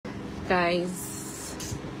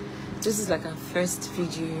guys, this is like our first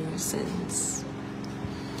video since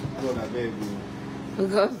we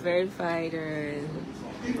got verified on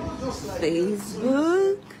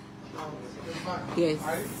Facebook. Yes,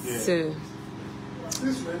 so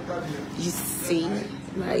you see,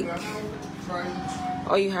 like,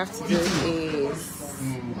 all you have to do is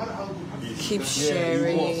keep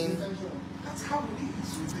sharing,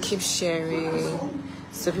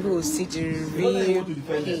 so people will see the real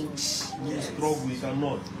page.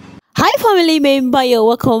 Hi family member, you're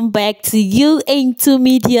welcome back to Nnebe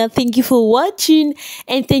Media. Thank you for watching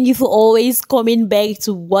and thank you for always coming back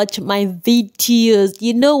to watch my videos.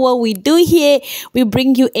 You know what we do here? We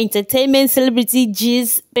bring you entertainment, celebrity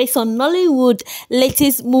gist based on Nollywood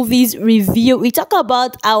latest movies review. We talk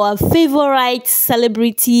about our favorite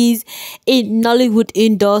celebrities in Nollywood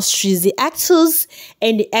industries, the actors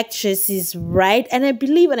and the actresses, right? And I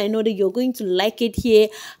believe and I know that you're going to like it here.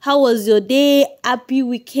 How was your day? Happy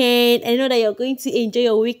weekend. I know that you're going to enjoy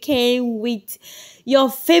your weekend with your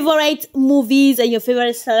favorite movies and your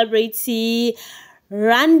favorite celebrity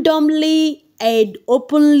randomly and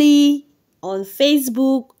openly on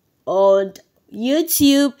Facebook, on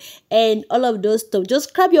YouTube, and all of those stuff.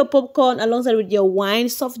 Just grab your popcorn alongside with your wine,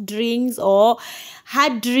 soft drinks, or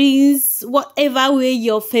hard drinks, whatever way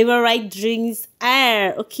your favorite drinks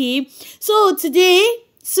are. Okay, so today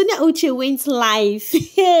Sonia Uche went live.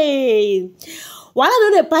 Hey, while I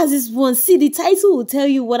know the past this one, see, the title will tell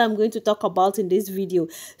you what I'm going to talk about in this video.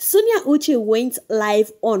 Sonia Uche went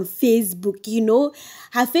live on Facebook. You know,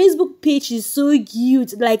 her Facebook page is so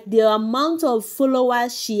huge. Like, the amount of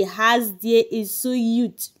followers she has there is so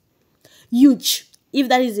huge. Huge. If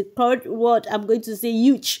that is the correct word, I'm going to say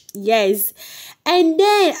huge. Yes. And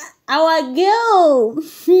then our girl,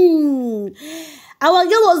 our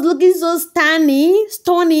girl was looking so stunning,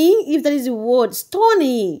 if that is the word,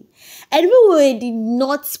 stunning. And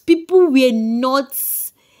people were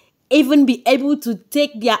not even be able to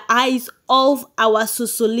take their eyes off our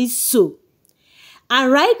Sosoliso.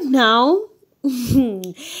 And right now,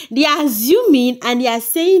 they are assuming and they are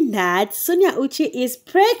saying that Sonia Uche is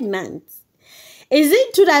pregnant. Is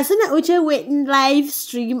it true that Sonia Uche went in live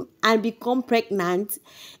stream and become pregnant?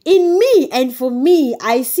 In me and for me,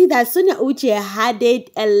 I see that Sonia Uche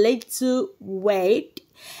added a little weight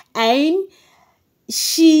and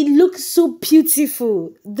she looks so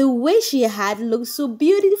beautiful. The way she had looked so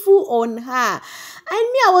beautiful on her.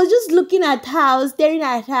 And me, I was just looking at her, I was staring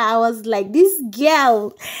at her. I was like, this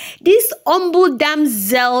girl, this humble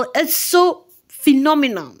damsel is so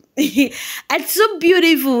phenomenal. It's so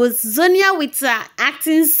beautiful. Sonia with her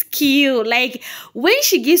acting skill, like when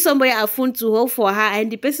she gives somebody a phone to hold for her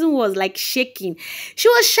and the person was like shaking, she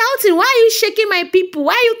was shouting, why are you shaking my people?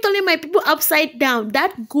 Why are you turning my people upside down?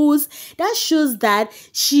 That shows that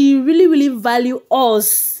she really value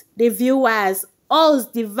us, the viewers, us,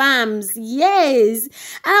 the vams. Yes.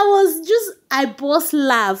 And I burst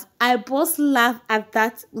laugh at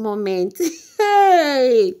that moment.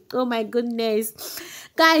 Hey, oh my goodness,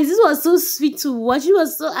 guys, this was so sweet to watch. It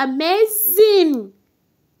was so amazing.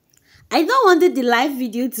 I don't wanted the live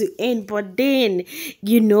video to end, but then,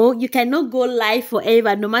 you know, you cannot go live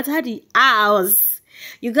forever, no matter the hours.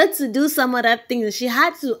 You got to do some other things. She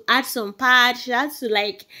had to add some parts. She had to,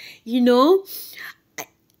 like, you know,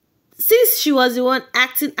 since she was the one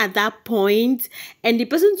acting at that point and the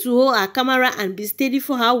person to hold her camera and be steady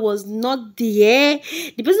for her was not there,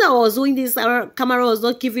 the person that was holding this camera was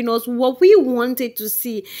not giving us what we wanted to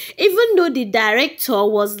see. Even though the director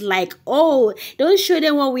was like, oh, don't show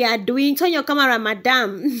them what we are doing, turn your camera,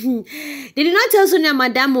 madam. They did not tell Sonia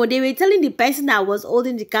madam, or they were telling the person that was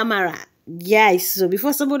holding the camera. Yes, so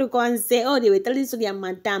before somebody go and say, oh, they were telling Sonia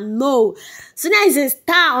madam, no, Sonia is a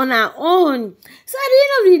star on her own. So at the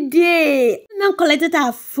end of the day, Sonia collected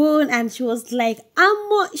her phone and she was like,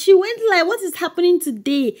 she went live. What is happening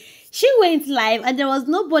today? She went live and there was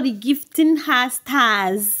nobody gifting her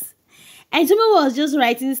stars. And someone was just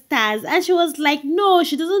writing stars. And she was like, no,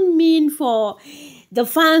 she doesn't mean for the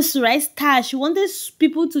fans to write stars. She wanted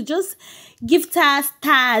people to just gift her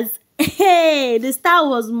stars. Hey, the star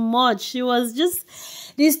was much.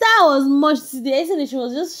 The star was much today. She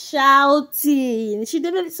was just shouting. She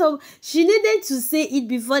needed to say it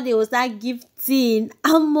before they would start gifting thing.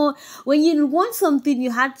 When you want something,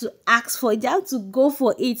 you had to ask for it. You have to go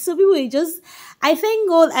for it. So people just, I thank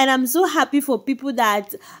God, and I'm so happy for people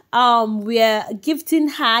that we're gifting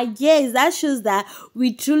her. Yes, that shows that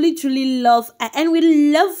we truly love her, and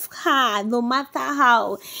we love her no matter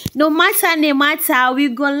how, no matter. We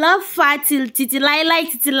gonna love her till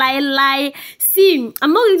titilai. See,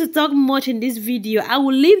 I'm not going to talk much in this video. I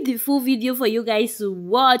will leave the full video for you guys to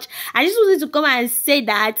watch. I just wanted to come and say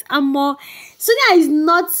that Sonia is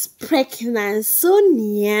not pregnant.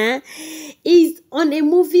 Sonia is on a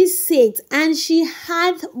movie set and she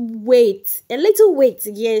had weight, a little weight.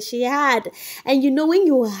 Yes, she had. And you know, when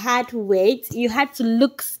you had weight, you had to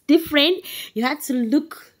look different. You had to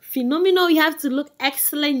look phenomenal. You have to look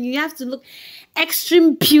excellent. You have to look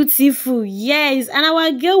extreme beautiful. Yes, and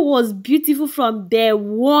our girl was beautiful from day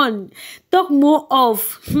one. Talk more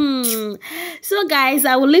of So guys,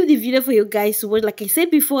 I will leave the video for you guys to watch. Like I said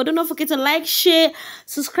before, don't forget to like, share,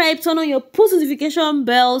 subscribe, turn on your post notification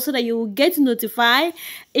bell so that you will get notified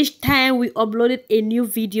each time we uploaded a new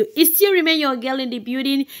video. It still remain your girl in the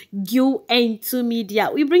building, you and two media.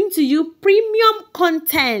 We bring to you premium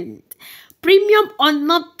content, premium or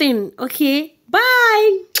nothing. Okay,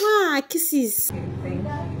 bye. Mwah, kisses.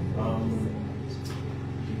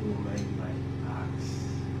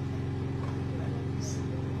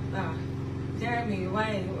 Jeremy,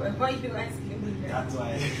 why you asking me that? That's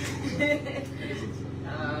why.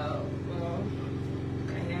 Well,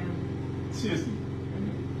 I am. Seriously?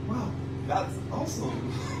 Wow, that's awesome.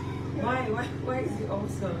 Why is it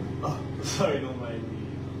awesome? Oh, sorry, don't mind me.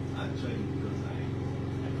 Actually, because I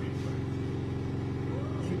prayed for it.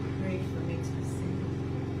 You prayed for me to be single?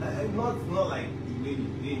 Not like the way you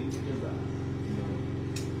did, because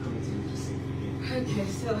coming to me to sing again. Okay,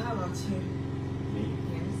 so how about you? Me?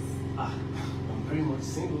 Yes. I'm pretty much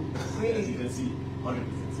single. Really? As you can see, 100%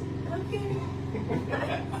 single. Okay.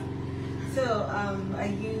 So, are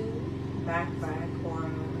you back or?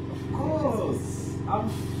 Of course, I'm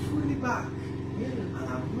fully back. Really? And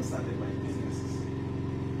I've even started my businesses.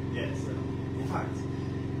 Yes, in fact,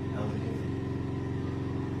 I'm looking for you.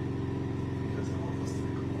 Because I want us to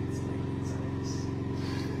connect my desires.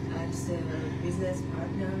 As a business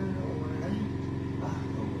partner or?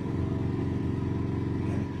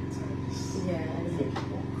 Yeah.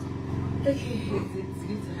 Okay, it's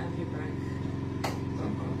good to have you back.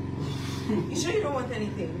 You sure you don't want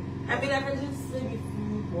anything? I mean, I can just maybe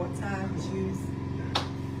food, water, juice.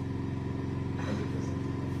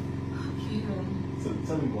 Okay. So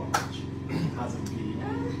tell me more about you. How's it been?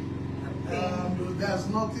 There's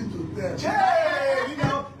nothing to tell. Hey,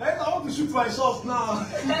 I want to shoot my shots now.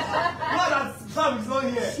 Now that Sam is not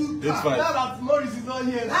here. It's fine. Now that Maurice is not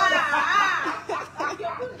here.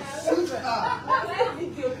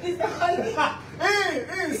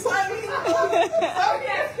 Hey, sorry.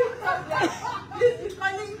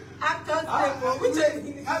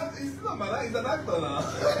 It's not my life, he's an actor now.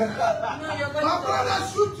 No, you're going My brother,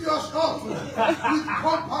 shoot your shot with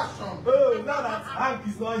compassion. Oh, now that Hank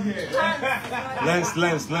is not here.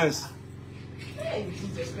 Lens. Hey,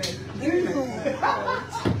 Jesus Christ. You need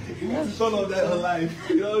to turn on that alive.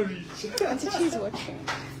 You don't reach. Auntie, she's watching.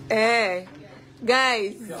 Hey,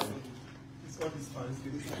 guys.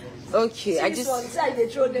 Okay, I just. Who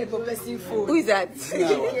is that? It's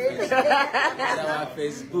our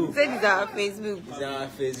Facebook. Said it's our Facebook. It's our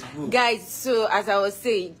Facebook. Guys, so as I was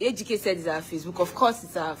saying, AGK said it's our Facebook. Of course,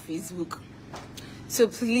 it's our Facebook. So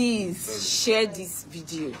please share this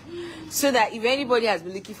video so that if anybody has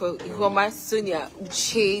been looking for Sonia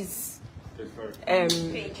Uche's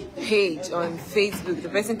page on Facebook, the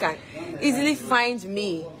person can easily find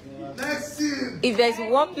me. If there's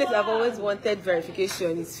one place I've always wanted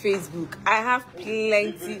verification, it's Facebook. I have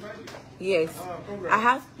plenty. Yes, I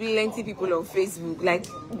have plenty people on Facebook, like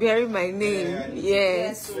bearing my name.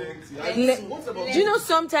 Yes. Do you know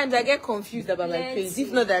sometimes I get confused about my page?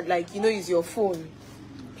 If not that, like, use your phone.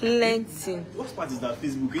 Plenty. What part is that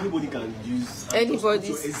Facebook? Anybody can use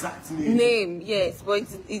anybody's exact name. Yes, but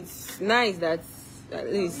it's nice that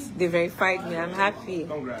at least they verified me. I'm happy.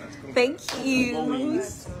 Congrats. Thank you.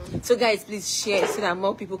 So guys, please share so that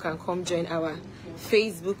more people can come join our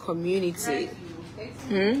Facebook community.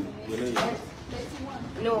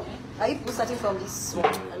 No, are you starting from this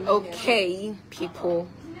one? Okay, people.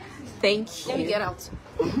 Thank you. Let me get out.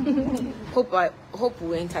 Hope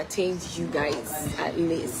we entertained you guys at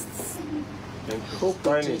least. Hope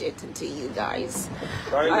we did entertain you guys.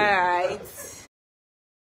 Alright.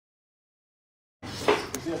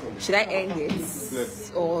 Should I end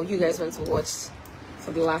it? Or you guys want to watch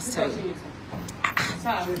for the last time?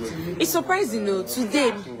 It's surprising though,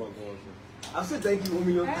 today I've said thank you 1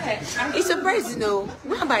 million times. It's surprised, you know.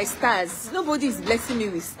 Where are my stars? Nobody is blessing me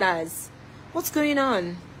with stars. What's going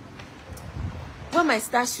on? Where are my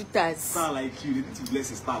star shooters? Star like you, they need to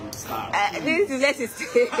bless a star with stars. They need to bless it.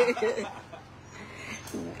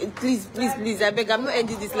 Please, please, please. I beg. I'm not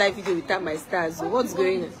ending this live video without my stars. So what's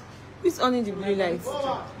going on? Who's on in the blue lights?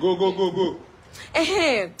 Go.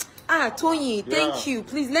 Tony, thank you.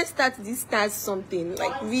 Please, let's start this stars something.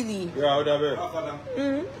 Like, really. Yeah, what that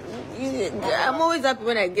I'm always happy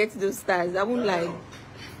when I get those stars. I won't lie.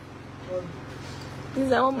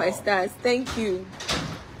 Please, I want my stars. Thank you.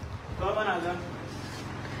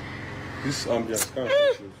 This ambience.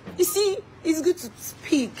 You see, it's good to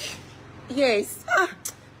speak. Yes.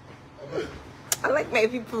 I like my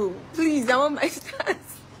people. Please, I want my stars.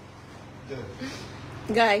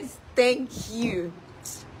 Guys, thank you.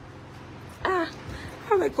 How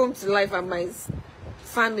I come to life and my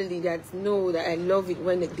family that know that I love it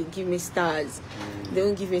when they give me stars. They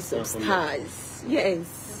don't give me some stars.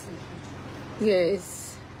 Yes.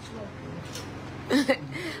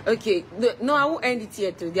 Okay. No, I won't end it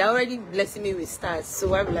yet too. They're already blessing me with stars. So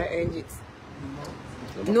why will I end it?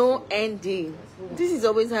 No ending. This is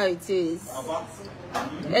always how it is.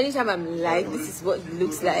 Anytime I'm live, this is what it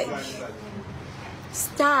looks like.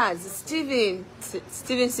 Stars. Steven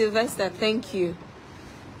Sylvester, thank you.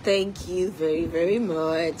 Thank you very, very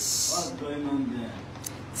much. What's going on there?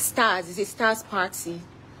 Stars. It's a stars party.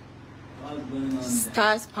 What's going on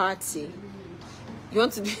Stars party. You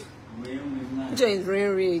want to be... there? Join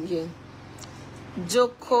Rain again.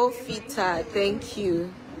 Joko Fita, thank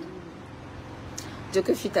you.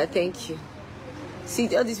 Joko Fita, thank you.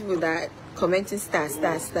 See, all these people that are commenting star.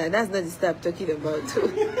 That's not the star I'm talking about.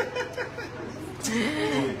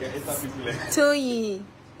 Toyi,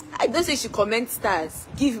 I don't say she comment stars.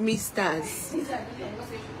 Give me stars.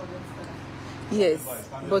 Yes,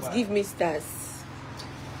 but give me stars.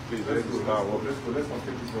 Please, let's go. Let's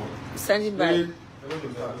take this one. Standing by. You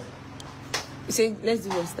say, let's do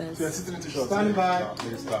your stars. Stand by.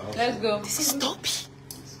 Let's go. This is Toby.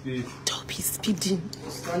 Speed. Toby speeding.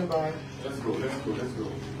 Stand by.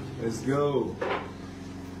 Let's go.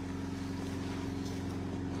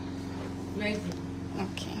 Ready?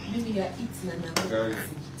 Okay. Maybe you're eating and I'm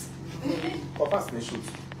Okay. Papa's name shoot.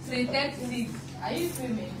 So 36. Are you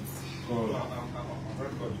swimming? Oh.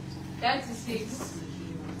 36.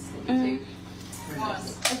 Mm.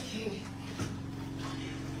 Okay.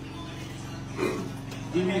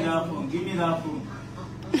 Give me that phone. Give me that phone.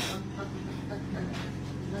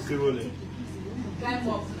 Still rolling. Climb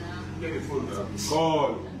up now. Take the phone now.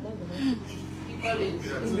 Call. Keep calling.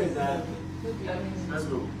 Who is that? Let's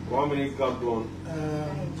go. 1 minute countdown.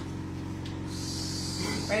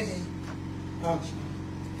 Ready? Action.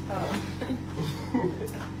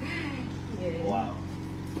 Yeah. Wow.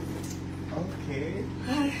 Okay.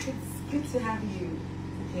 It's good to have you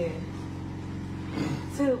here.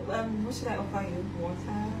 So, what should I offer you?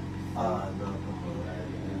 Water? No.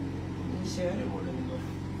 You sure?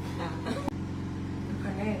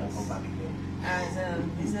 Connect Come back again. as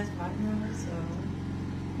business partners or?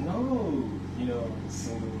 No. You know,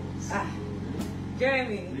 single.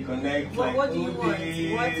 Jeremy, Reconnect. what do you want?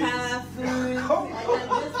 days. Water, food, and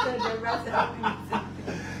then just the rest of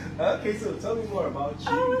it. Okay, so tell me more about you.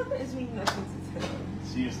 Oh, there's really nothing to tell.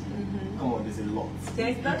 Seriously. Come on, there's a lot.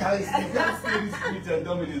 There's You nothing. can't say this sweet and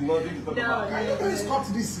tell me there's nothing to talk about. Please cut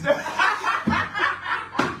this.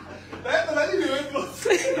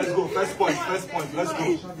 Let's go. First point. Let's go.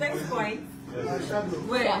 Next point.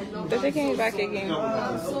 Where? They're taking it back again.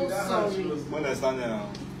 I'm so sorry. When I stand there,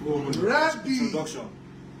 Ready. introduction.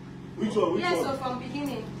 Which one? Yeah, so from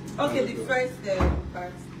beginning. Okay, the first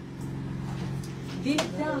part. Deep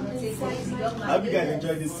down inside my I hope you guys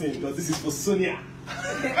enjoy this scene because this is for Sonia.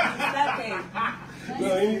 started. No,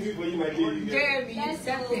 anything for you, my lady. Jeremy, you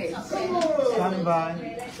started. Stand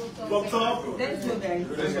by. Doctor. Let's go, guys.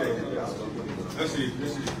 Let's see.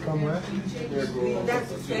 Come where? That's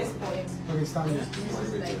the first point. Okay, stand here.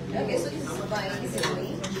 Okay, so this is buying, this is me.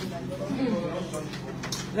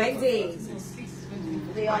 Right there.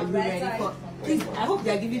 They are Ready better. for... Please, I hope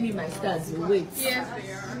they're giving me my stars. Wait.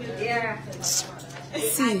 Yeah.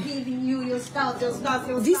 See, I'm giving you your stars, your stars,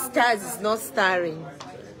 your this stars. stars is not starring.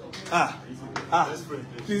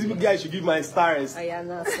 Please, you guys should give my stars. I am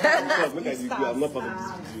not. Look at this video. I'm not part of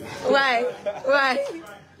this video. Why?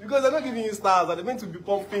 Because they're not giving you stars. They're meant to be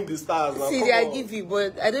pumping the stars. Now. See, Come they on. are giving,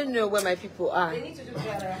 but I don't know where my people are. They need to do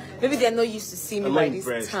better. Maybe they're not used to seeing me I'm by not this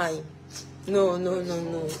impressed. time. No.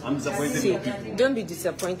 I'm disappointed See, in people. don't be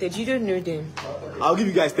disappointed. You don't know them. I'll give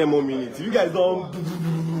you guys 10 more minutes. If you guys don't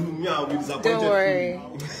me, I'll be disappointed. Don't worry.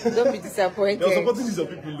 Don't be disappointed. You're supporting these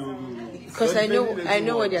people. Because I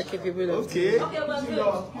know what they're capable of. Okay.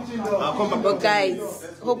 I'll come back. But guys,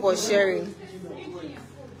 hope for sharing.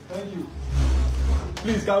 Thank you.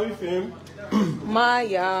 Please, can we film?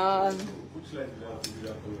 Maya.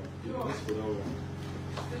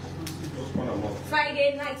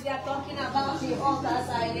 Friday night, we are talking about the altar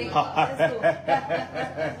side.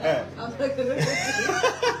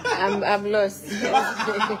 I'm lost.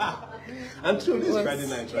 And true, this Friday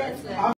night, right?